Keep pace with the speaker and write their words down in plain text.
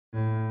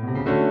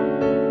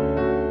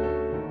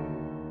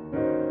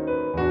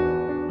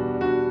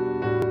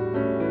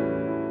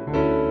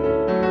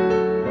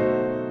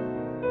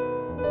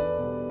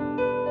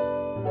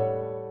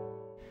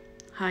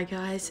Hi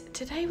guys,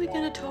 today we're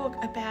going to talk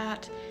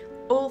about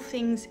all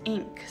things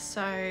ink.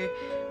 So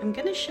I'm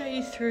going to show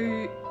you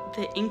through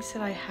the inks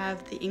that I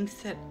have, the inks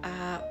that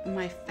are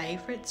my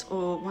favorites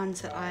or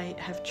ones that I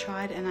have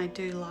tried and I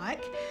do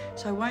like.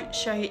 So I won't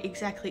show you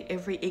exactly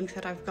every ink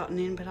that I've gotten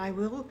in, but I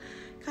will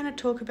kind of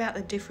talk about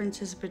the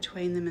differences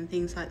between them and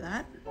things like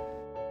that.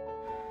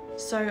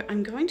 So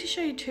I'm going to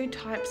show you two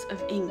types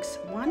of inks.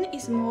 One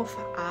is more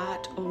for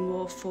art or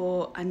more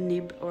for a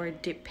nib or a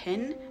dip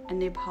pen, a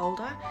nib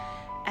holder,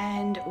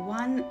 and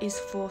one is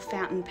for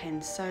fountain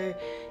pens. So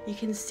you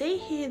can see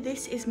here,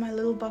 this is my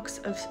little box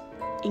of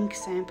ink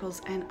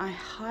samples, and I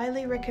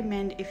highly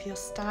recommend if you're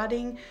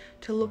starting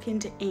to look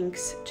into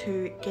inks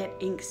to get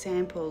ink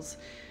samples.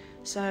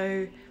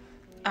 So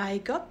I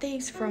got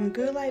these from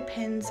Goulet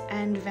Pens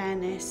and Van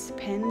Ness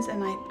Pens,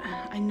 and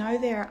I know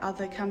there are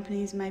other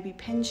companies, maybe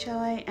Pen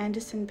Chalet,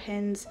 Anderson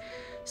Pens,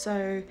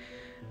 so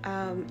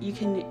you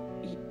can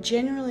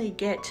generally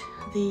get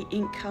the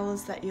ink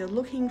colours that you're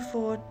looking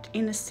for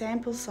in a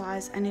sample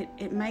size, and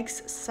it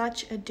makes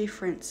such a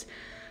difference.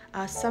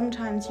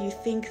 Sometimes you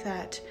think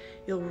that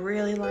you'll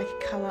really like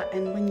a colour,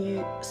 and when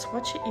you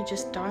swatch it you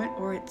just don't,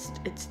 or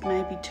it's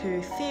maybe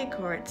too thick,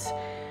 or it's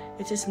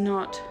just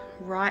not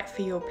right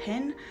for your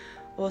pen.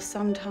 Or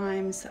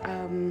sometimes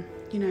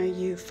you know,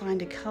 you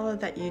find a colour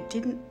that you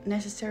didn't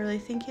necessarily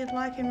think you'd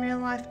like in real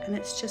life, and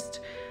it's just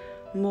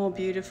more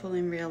beautiful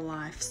in real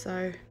life.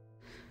 So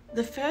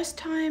the first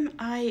time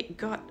I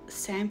got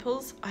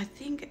samples, I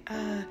think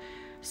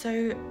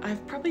so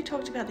I've probably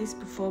talked about this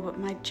before, but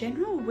my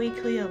general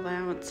weekly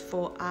allowance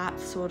for art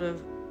sort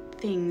of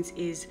things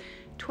is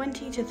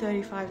 $20 to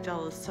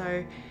 $35.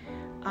 So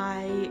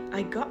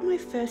I got my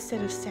first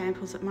set of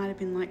samples. It might have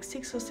been like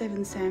 6 or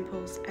 7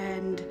 samples,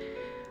 and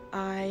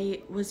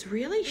I was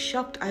really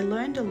shocked. I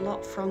learned a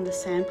lot from the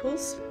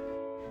samples.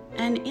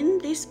 And in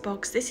this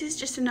box, this is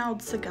just an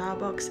old cigar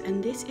box,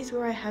 and this is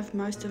where I have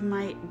most of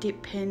my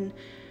dip pen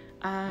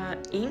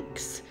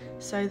inks.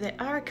 So there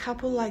are a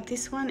couple, like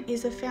this one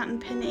is a fountain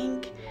pen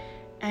ink,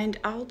 and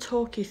I'll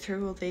talk you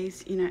through all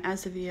these, you know,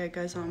 as the video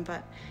goes on,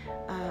 but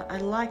I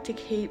like to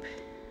keep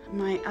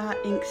my art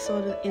ink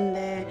sort of in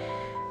there.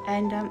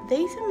 And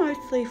these are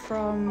mostly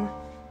from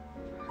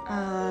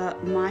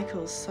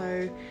Michael's,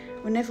 so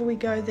whenever we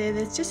go there,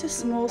 there's just a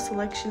small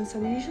selection, so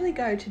we usually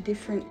go to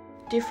different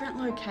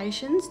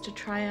locations to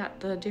try out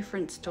the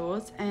different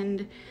stores,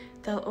 and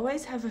they'll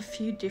always have a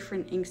few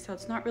different inks, so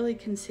it's not really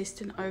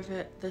consistent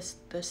over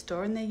the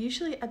store, and they're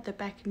usually at the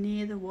back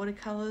near the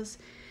watercolors.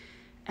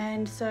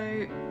 And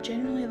so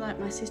generally, like,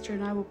 my sister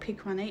and I will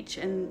pick one each,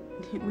 and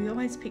we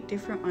always pick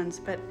different ones,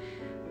 but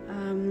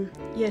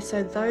yeah,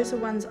 so those are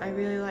ones I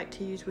really like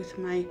to use with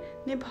my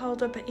nib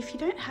holder. But if you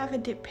don't have a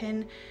dip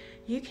pen,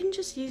 you can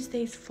just use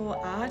these for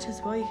art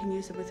as well. You can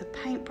use it with a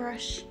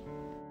paintbrush,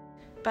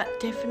 but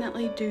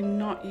definitely do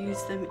not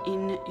use them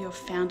in your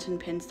fountain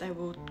pens. They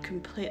will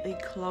completely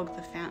clog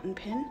the fountain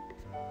pen.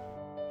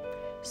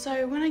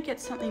 So when I get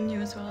something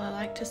new as well, I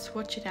like to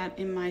swatch it out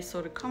in my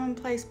sort of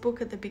commonplace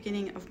book at the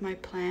beginning of my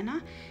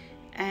planner.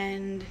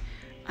 And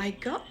I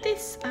got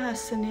this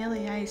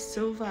Sennelier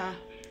silver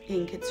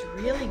ink. It's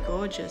really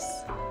gorgeous.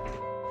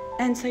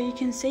 And so you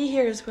can see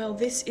here as well,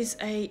 this is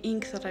a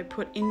ink that I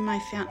put in my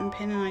fountain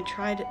pen, and I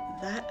tried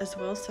that as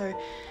well. So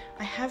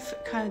I have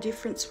kind of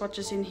different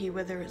swatches in here,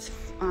 whether it's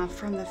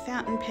from the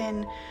fountain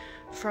pen,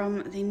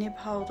 from the nib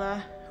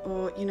holder,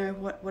 or, you know,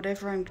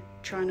 whatever I'm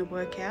trying to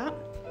work out.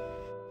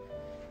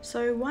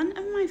 So one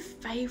of my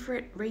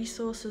favorite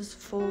resources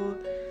for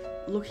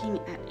looking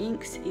at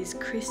inks is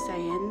Chris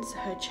Sayen's,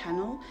 her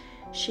channel.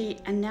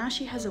 And now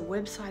she has a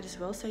website as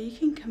well, so you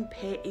can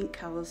compare ink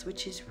colors,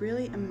 which is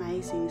really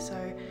amazing.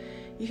 So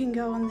you can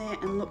go on there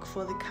and look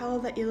for the color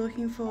that you're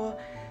looking for,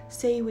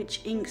 see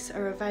which inks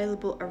are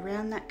available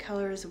around that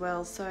color as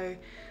well. So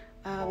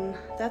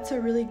that's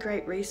a really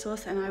great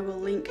resource, and I will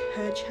link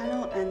her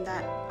channel and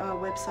that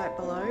website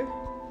below.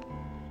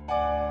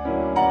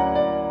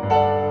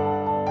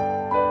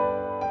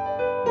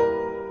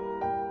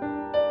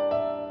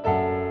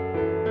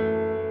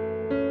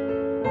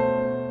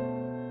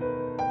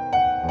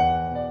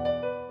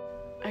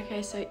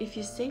 Okay, so if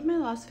you see my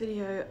last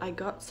video, I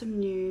got some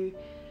new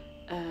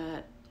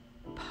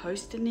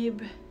poster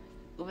nib,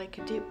 like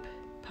a dip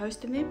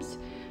poster nibs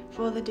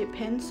for the dip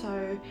pen.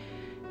 So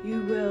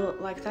you will,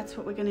 like, that's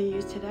what we're going to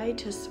use today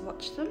to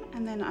swatch them,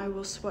 and then I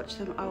will swatch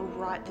them, I'll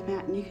write them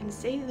out, and you can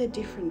see the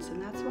difference.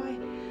 And that's why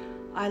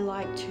I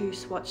like to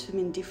swatch them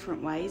in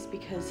different ways,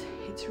 because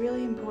it's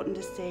really important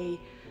to see,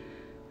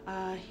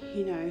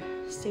 you know,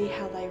 see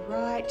how they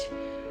write.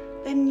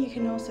 Then you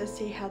can also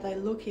see how they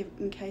look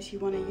in case you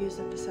want to use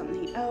them for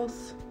something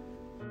else.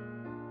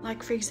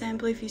 Like, for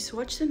example, if you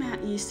swatch them out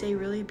and you see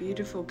really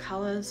beautiful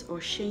colours or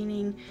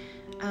sheening,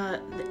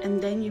 and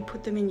then you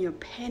put them in your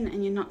pen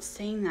and you're not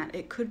seeing that,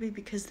 it could be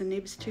because the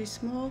nib's too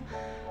small.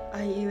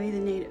 You either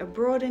need a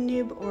broader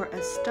nib or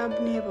a stub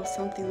nib or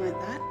something like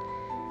that.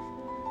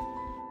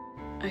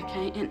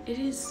 Okay, and it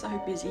is so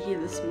busy here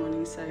this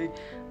morning, so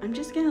I'm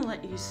just going to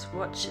let you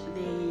swatch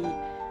the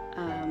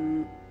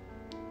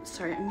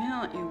sorry, I'm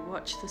gonna let you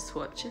watch the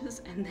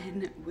swatches and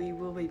then we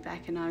will be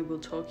back and I will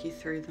talk you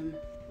through them.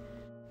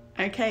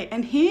 Okay,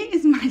 and here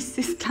is my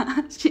sister.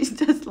 She's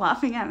just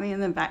laughing at me in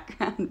the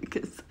background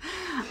because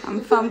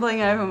I'm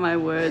fumbling over my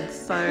words.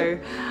 So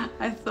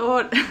I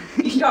thought...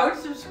 Don't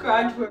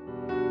subscribe to her.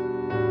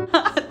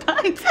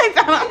 Don't say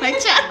that on my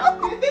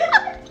channel.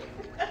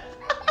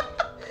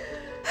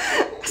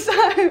 So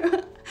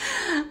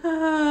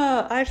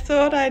I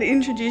thought I'd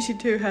introduce you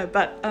to her,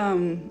 but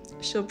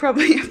she'll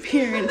probably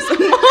appear in some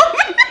more.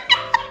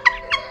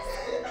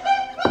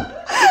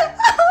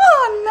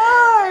 Oh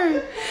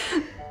no!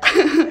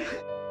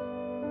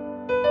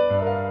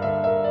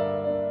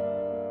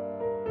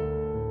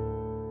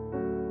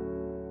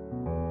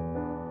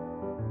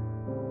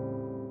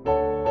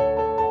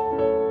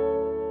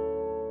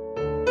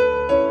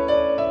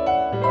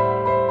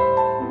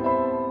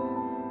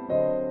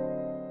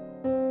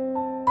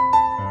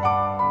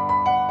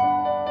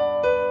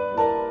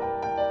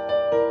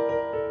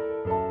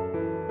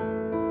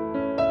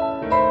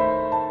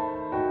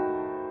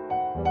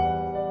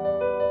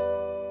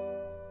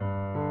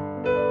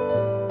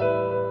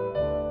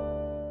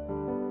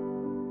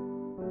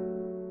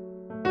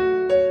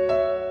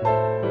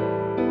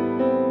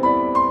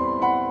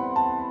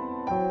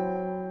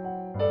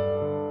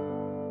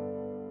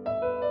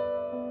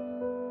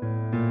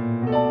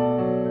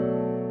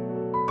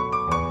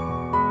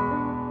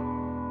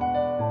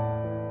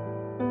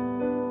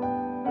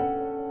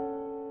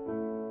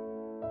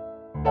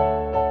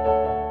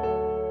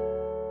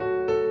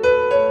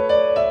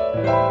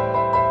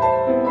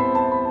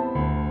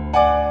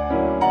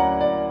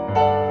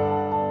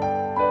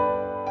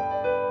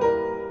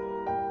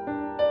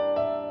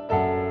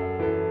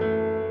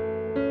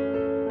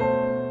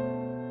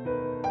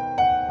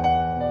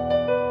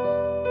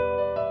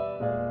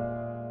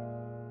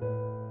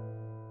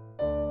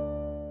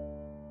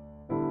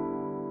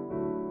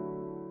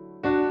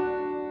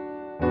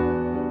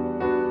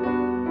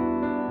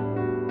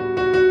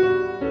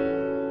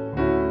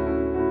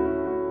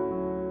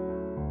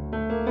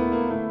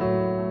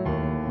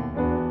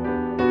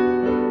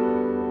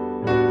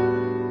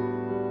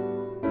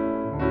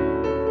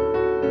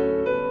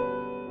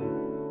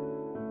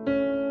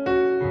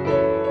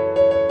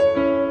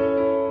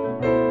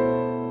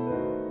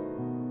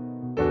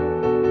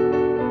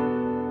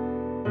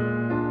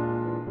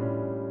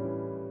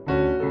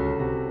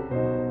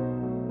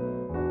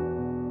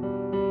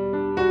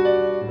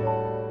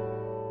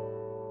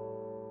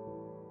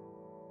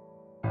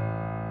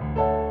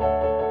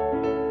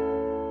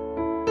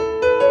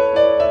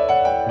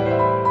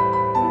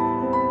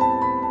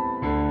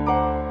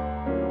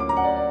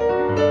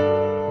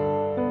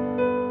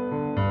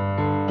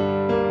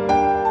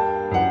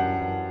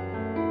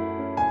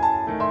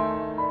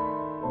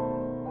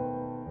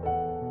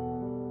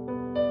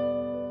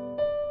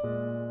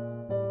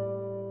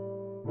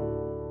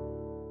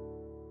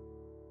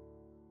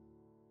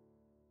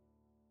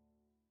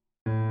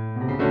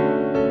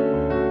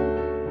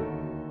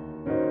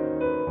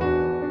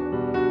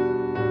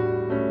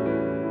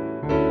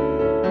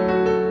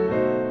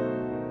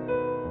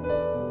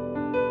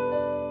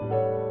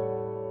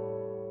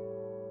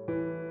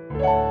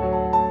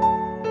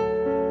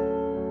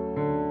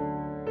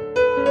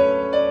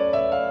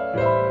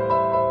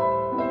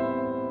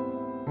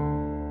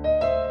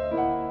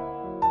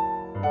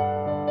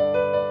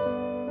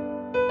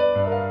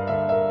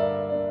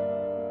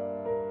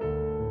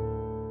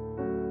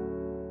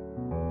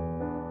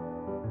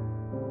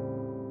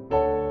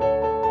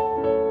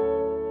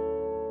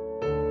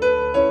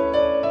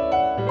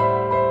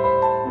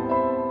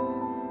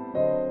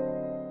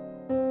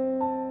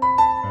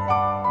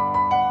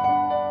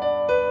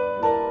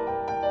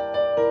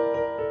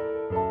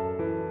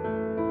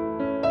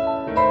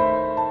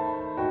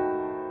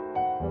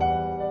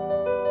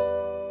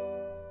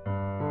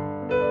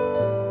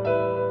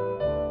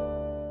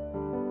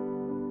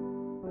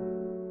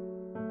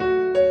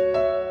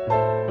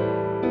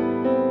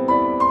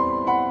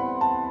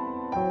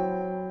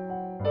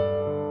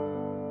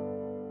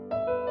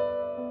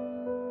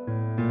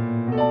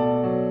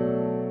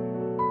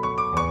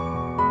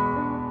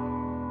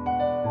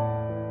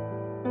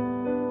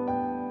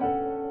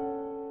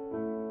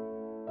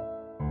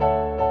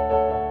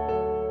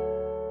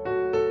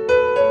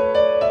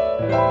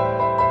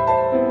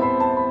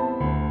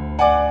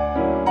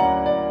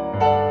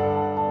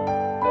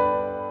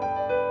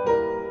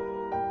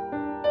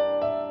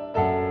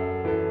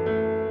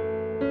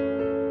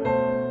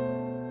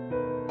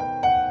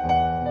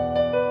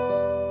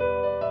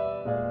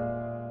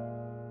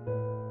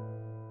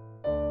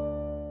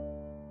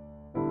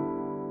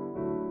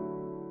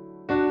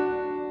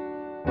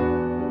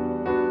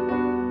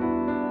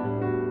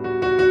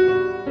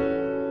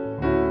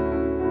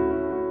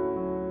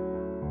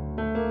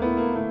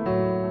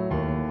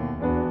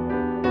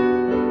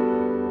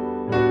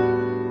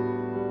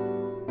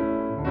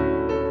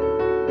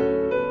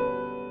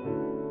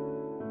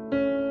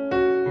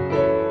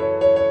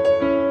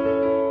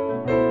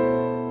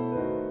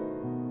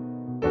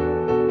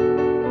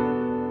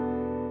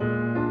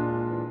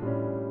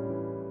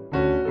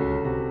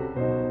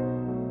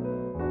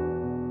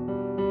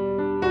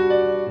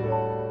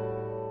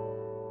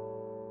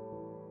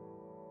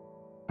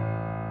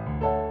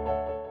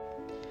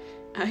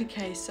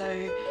 Okay,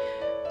 so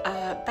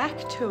back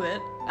to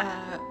it.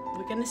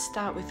 We're going to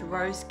start with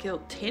Rose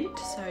Gilt Tint.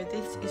 So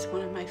this is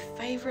one of my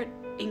favourite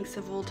inks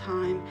of all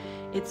time.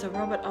 It's a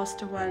Robert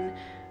Oster one,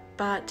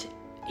 but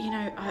you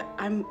know,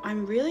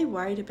 I'm really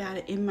worried about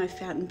it in my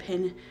fountain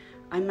pen.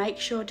 I make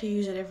sure to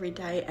use it every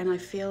day, and I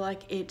feel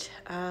like it,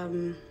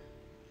 you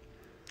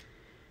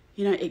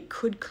know, it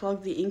could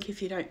clog the ink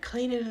if you don't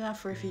clean it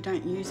enough or if you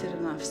don't use it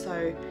enough.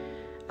 So,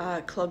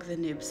 clog the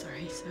nib,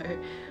 sorry.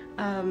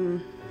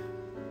 So,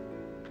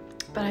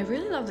 but I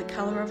really love the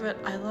colour of it.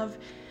 I love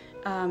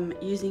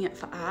using it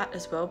for art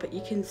as well, but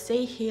you can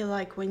see here,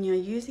 like when you're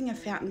using a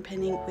fountain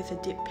pen ink with a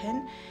dip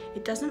pen,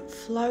 it doesn't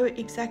flow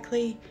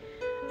exactly.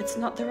 It's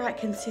not the right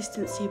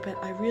consistency, but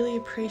I really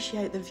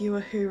appreciate the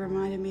viewer who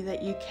reminded me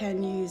that you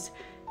can use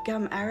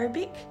gum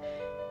arabic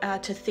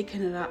to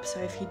thicken it up. So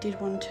if you did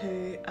want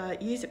to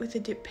use it with a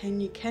dip pen,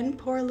 you can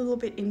pour a little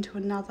bit into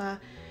another,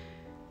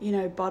 you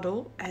know,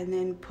 bottle, and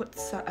then put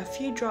a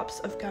few drops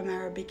of gum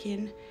arabic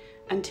in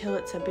until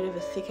it's a bit of a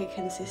thicker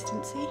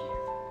consistency.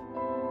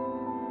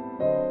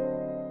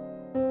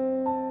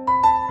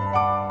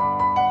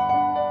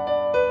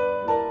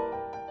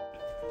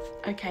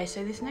 Okay,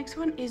 so this next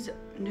one is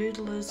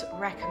Noodlers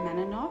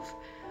Rachmaninoff.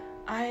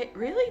 I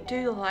really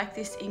do like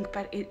this ink,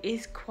 but it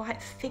is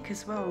quite thick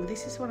as well. And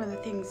this is one of the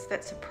things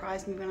that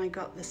surprised me when I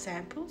got the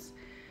samples.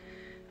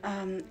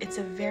 It's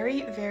a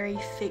very, very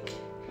thick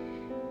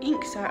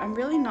ink, so I'm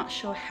really not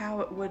sure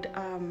how it would,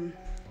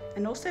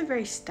 and also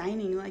very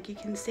staining. Like you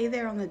can see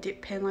there on the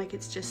dip pen, like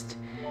it's just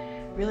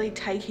really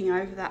taking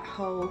over that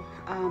whole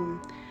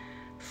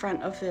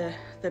front of the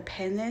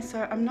pen there.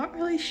 So I'm not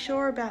really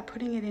sure about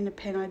putting it in a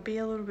pen. I'd be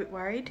a little bit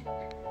worried.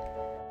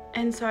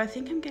 And so I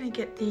think I'm going to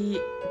get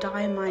the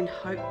Diamine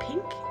Hope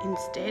Pink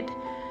instead.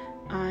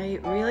 I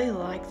really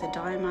like the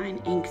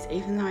Diamine inks,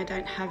 even though I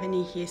don't have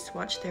any here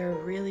swatched. They're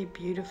a really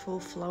beautiful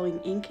flowing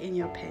ink in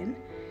your pen.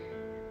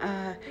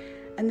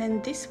 And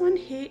then this one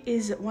here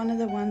is one of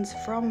the ones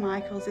from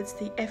Michaels. It's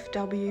the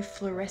FW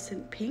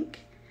Fluorescent Pink.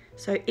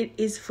 So it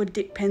is for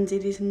dip pens,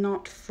 it is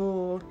not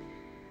for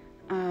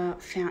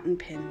fountain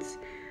pens.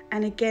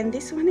 And again,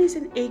 this one is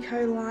an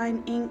eco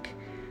line ink,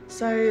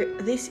 so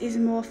this is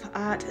more for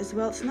art as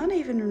well. It's not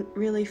even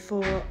really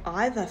for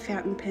either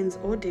fountain pens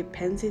or dip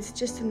pens. It's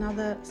just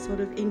another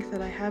sort of ink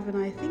that I have, and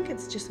I think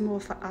it's just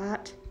more for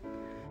art.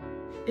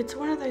 It's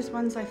one of those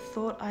ones I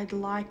thought I'd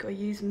like or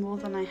use more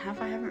than I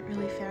have. I haven't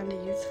really found a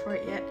use for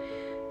it yet.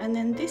 And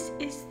then this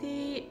is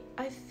the,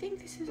 I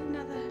think this is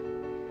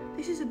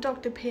a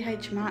Dr.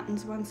 P.H.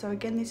 Martin's one. So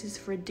again, this is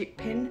for a dip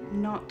pen,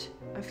 not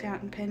a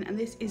fountain pen, and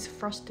this is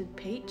Frosted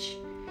Peach.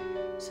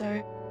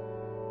 So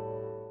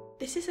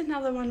this is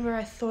another one where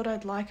I thought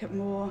I'd like it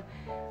more.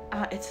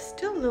 It's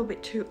still a little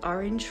bit too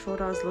orange for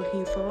what I was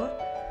looking for.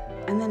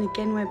 And then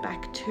again, we're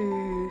back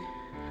to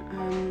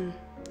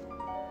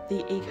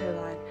the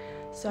eco line.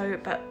 So,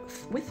 but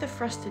with the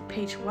Frosted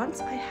Peach,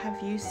 once I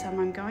have used some,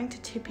 I'm going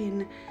to tip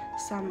in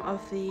some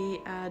of the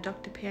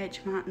Dr.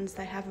 P.H. Martin's.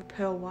 They have a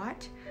pearl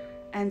white,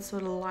 and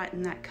sort of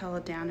lighten that colour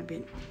down a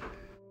bit.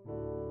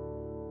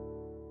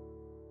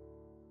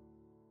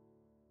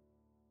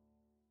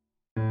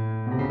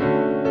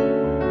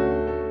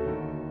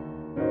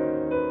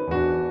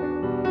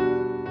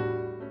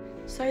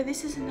 So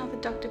this is another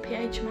Dr.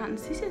 P.H.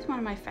 Martin's. This is one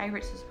of my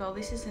favourites as well.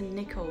 This is a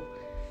nickel.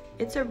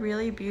 It's a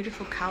really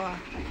beautiful colour.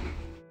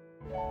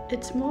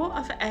 It's more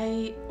of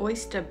a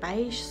oyster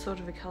beige sort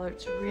of a colour.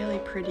 It's really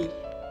pretty.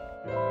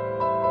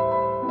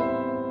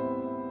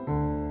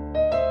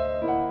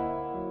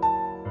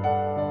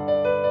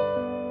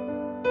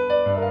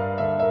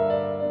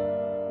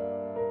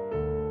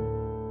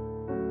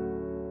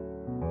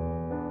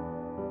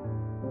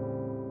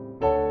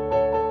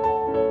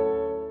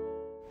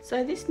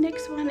 So this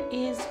next one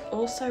is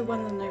also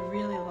one that I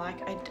really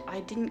like. I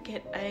didn't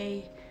get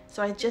a,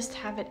 so I just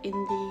have it in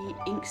the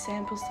ink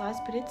sample size,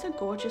 but it's a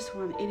gorgeous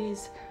one. It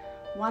is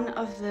one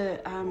of the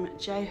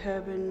J.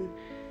 Herbin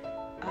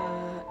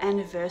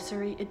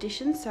anniversary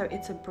edition, so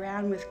it's a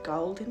brown with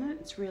gold in it.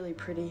 It's really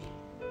pretty.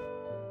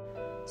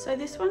 So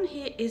this one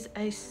here is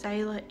a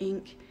Sailor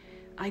ink.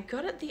 I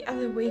got it the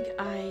other week.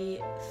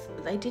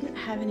 They didn't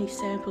have any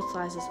sample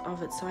sizes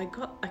of it, so I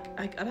got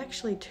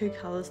actually two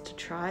colours to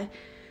try.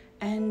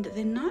 And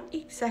they're not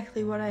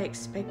exactly what I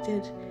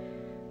expected,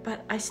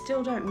 but I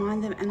still don't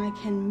mind them, and I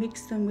can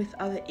mix them with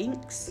other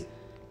inks.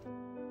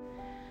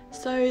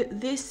 So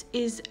this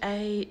is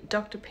a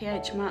Dr.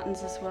 P.H.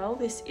 Martin's as well.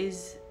 This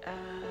is,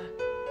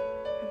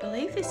 I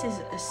believe this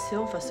is a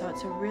silver, so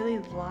it's a really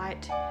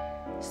light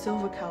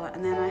silver colour.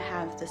 And then I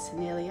have the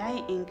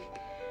Sennelier ink,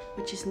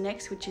 which is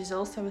next, which is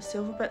also a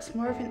silver, but it's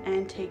more of an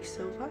antique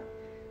silver.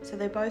 So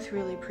they're both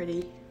really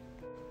pretty.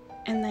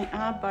 And they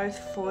are both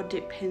for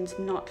dip pens,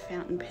 not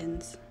fountain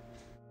pens.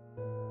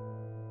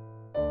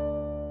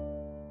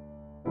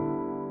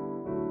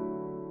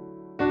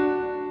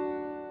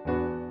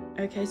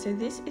 Okay, so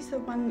this is the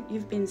one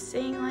you've been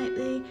seeing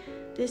lately.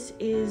 This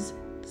is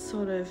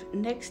sort of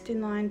next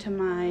in line to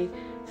my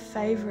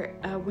favourite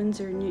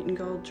Winsor Newton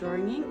Gold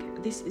drawing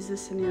ink. This is the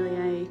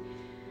Sennelier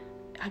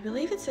I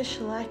believe it's a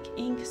shellac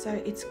ink, so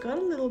it's got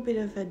a little bit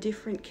of a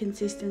different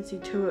consistency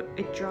to it.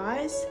 It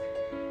dries,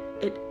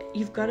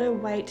 you've got to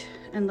wait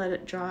and let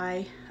it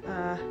dry.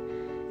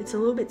 It's a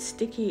little bit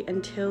sticky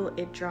until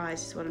it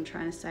dries is what I'm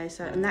trying to say.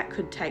 So, and that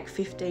could take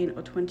 15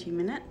 or 20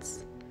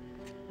 minutes.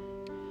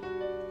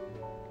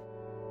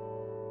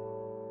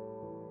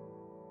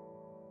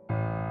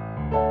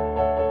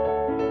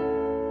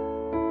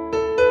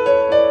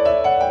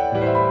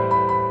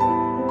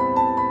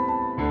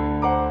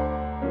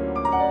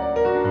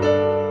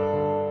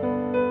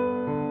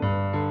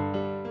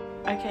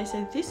 Okay,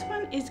 so this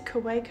one is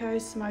Kaweco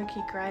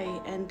Smoky Grey,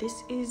 and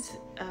this is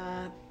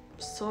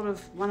sort of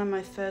one of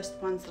my first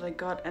ones that I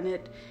got, and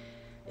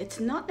it's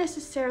not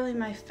necessarily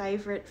my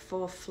favorite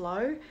for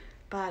flow,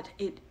 but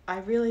I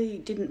really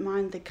didn't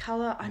mind the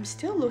color. I'm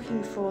still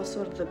looking for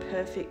sort of the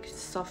perfect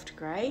soft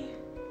gray,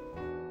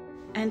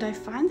 and I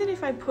find that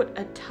if I put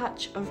a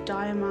touch of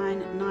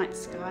Diamine Night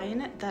Sky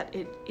in it, that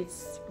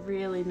it's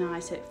really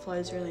nice. It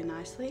flows really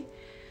nicely.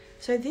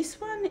 So this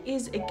one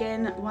is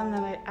again one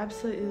that I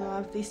absolutely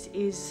love. This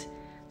is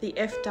the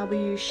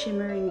FW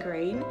Shimmering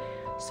Green.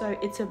 So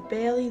it's a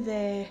barely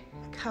there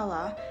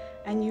colour,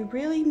 and you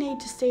really need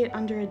to see it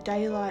under a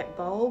daylight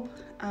bulb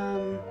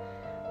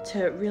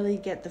to really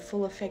get the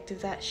full effect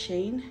of that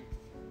sheen.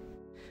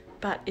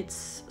 But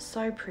it's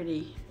so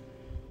pretty.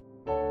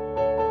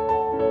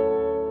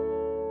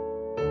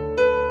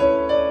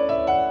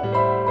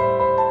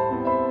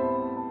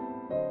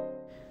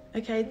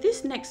 Okay,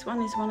 this next one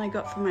is one I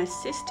got from my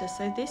sister.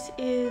 So this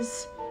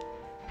is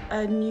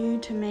a new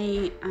to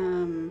me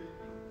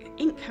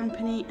ink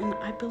company, and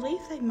I believe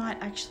they might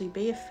actually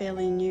be a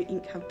fairly new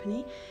ink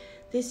company.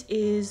 This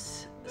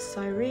is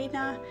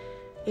Sirena.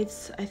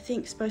 It's, I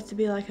think, supposed to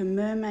be like a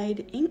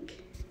mermaid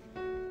ink.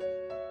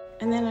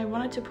 And then I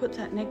wanted to put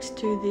that next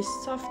to this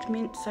soft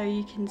mint so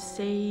you can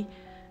see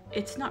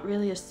it's not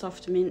really a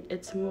soft mint,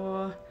 it's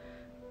more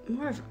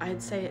of,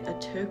 I'd say, a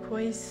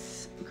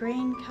turquoise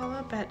green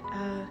color, but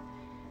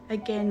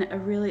again,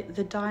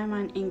 the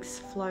Diamine inks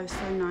flow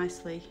so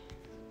nicely.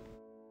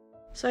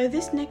 So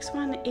this next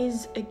one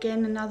is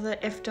again another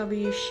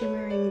FW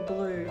Shimmering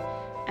Blue,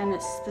 and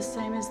it's the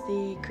same as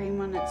the green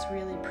one. It's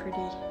really pretty.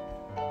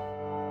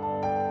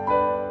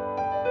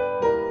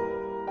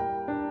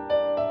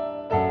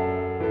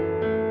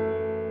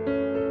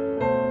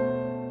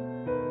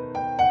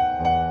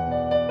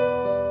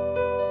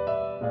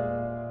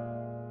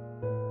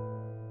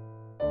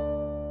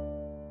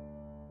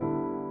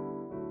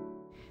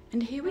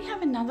 And here we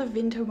have another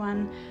Vinta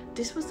one.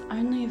 This was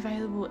only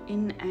available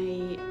in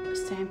a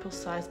sample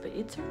size, but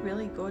it's a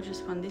really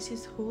gorgeous one. This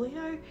is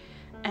Julio,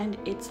 and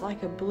it's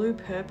like a blue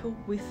purple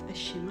with a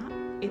shimmer.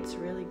 It's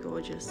really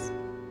gorgeous.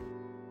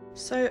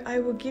 So I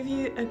will give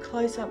you a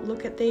close-up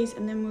look at these,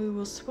 and then we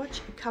will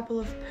swatch a couple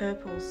of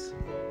purples.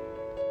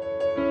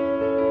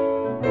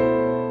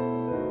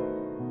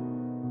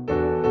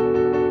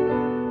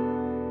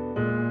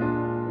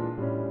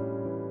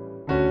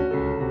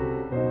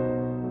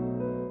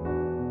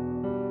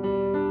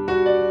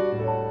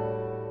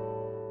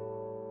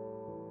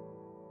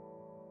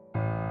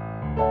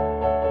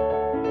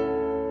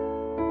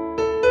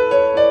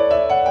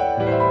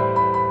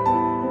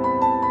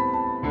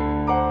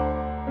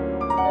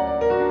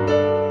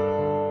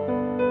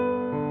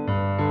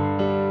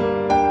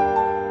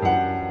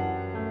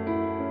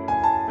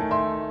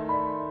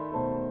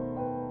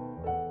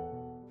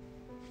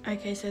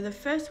 Okay, so the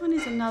first one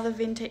is another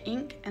Vinta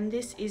ink, and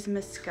this is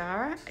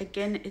Mascara.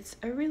 Again, it's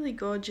a really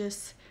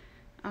gorgeous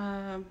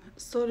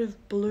sort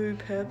of blue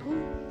purple.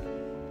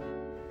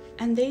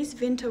 And these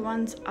Vinta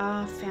ones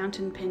are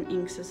fountain pen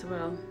inks as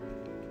well.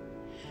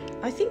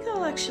 I think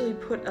I'll actually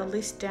put a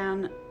list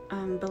down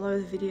below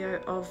the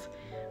video of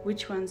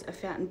which ones are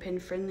fountain pen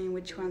friendly and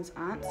which ones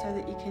aren't, so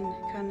that you can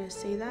kind of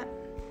see that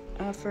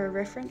for a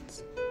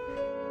reference.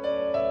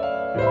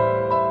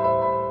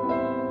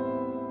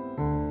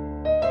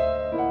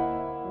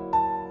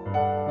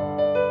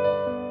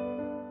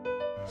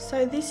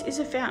 So this is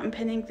a fountain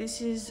pen ink.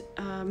 This is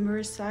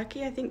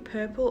Murasaki, I think,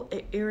 purple,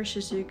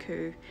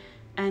 Iroshizuku,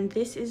 and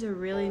this is a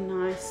really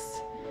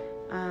nice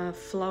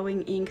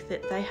flowing ink.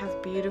 That they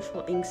have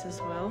beautiful inks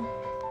as well.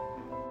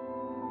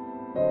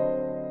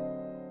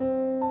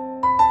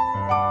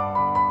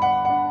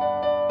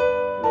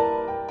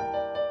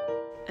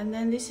 And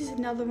then this is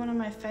another one of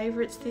my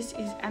favorites. This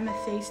is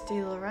Amethyste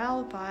de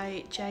L'Oreal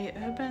by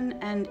Herbin,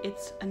 and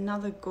it's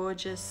another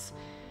gorgeous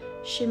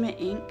shimmer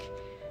ink.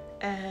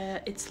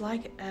 It's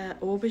like an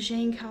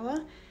aubergine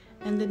colour.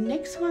 And the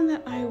next one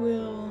that I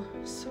will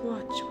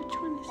swatch, which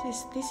one is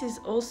this? This is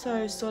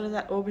also sort of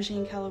that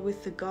aubergine colour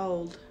with the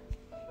gold.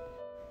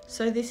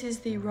 So this is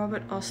the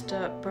Robert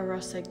Oster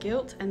Barossa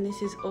Gilt, and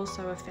this is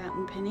also a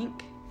fountain pen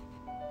ink.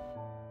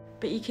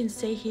 But you can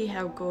see here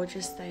how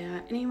gorgeous they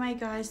are. Anyway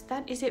guys,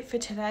 that is it for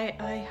today.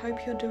 I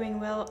hope you're doing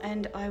well,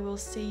 and I will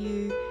see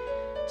you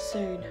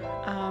soon.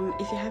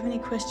 If you have any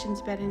questions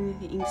about any of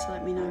the inks,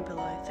 let me know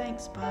below.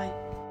 Thanks, bye.